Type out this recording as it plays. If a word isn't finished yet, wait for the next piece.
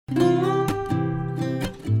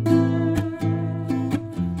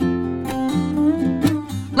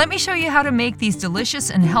Let me show you how to make these delicious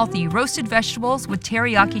and healthy roasted vegetables with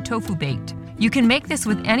teriyaki tofu baked. You can make this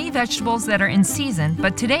with any vegetables that are in season,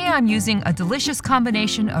 but today I'm using a delicious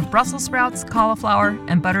combination of Brussels sprouts, cauliflower,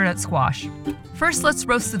 and butternut squash. First, let's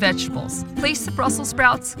roast the vegetables. Place the Brussels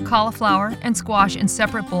sprouts, cauliflower, and squash in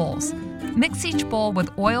separate bowls. Mix each bowl with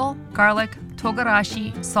oil, garlic,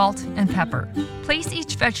 togarashi, salt, and pepper. Place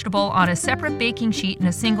each vegetable on a separate baking sheet in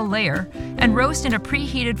a single layer and roast in a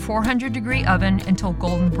preheated 400-degree oven until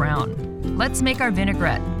golden brown. Let's make our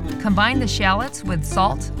vinaigrette. Combine the shallots with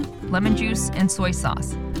salt, lemon juice, and soy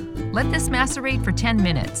sauce. Let this macerate for 10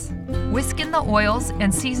 minutes. Whisk in the oils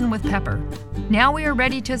and season with pepper. Now we are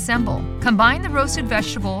ready to assemble. Combine the roasted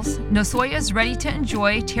vegetables. Nosoya is ready to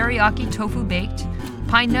enjoy teriyaki tofu baked,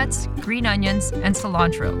 pine nuts, green onions, and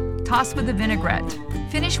cilantro. Toss with the vinaigrette.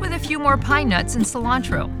 Finish with a few more pine nuts and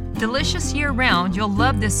cilantro. Delicious year-round, you'll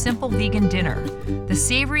love this simple vegan dinner. The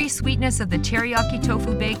savory sweetness of the teriyaki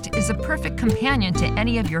tofu baked is a perfect companion to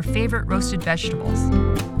any of your favorite roasted vegetables.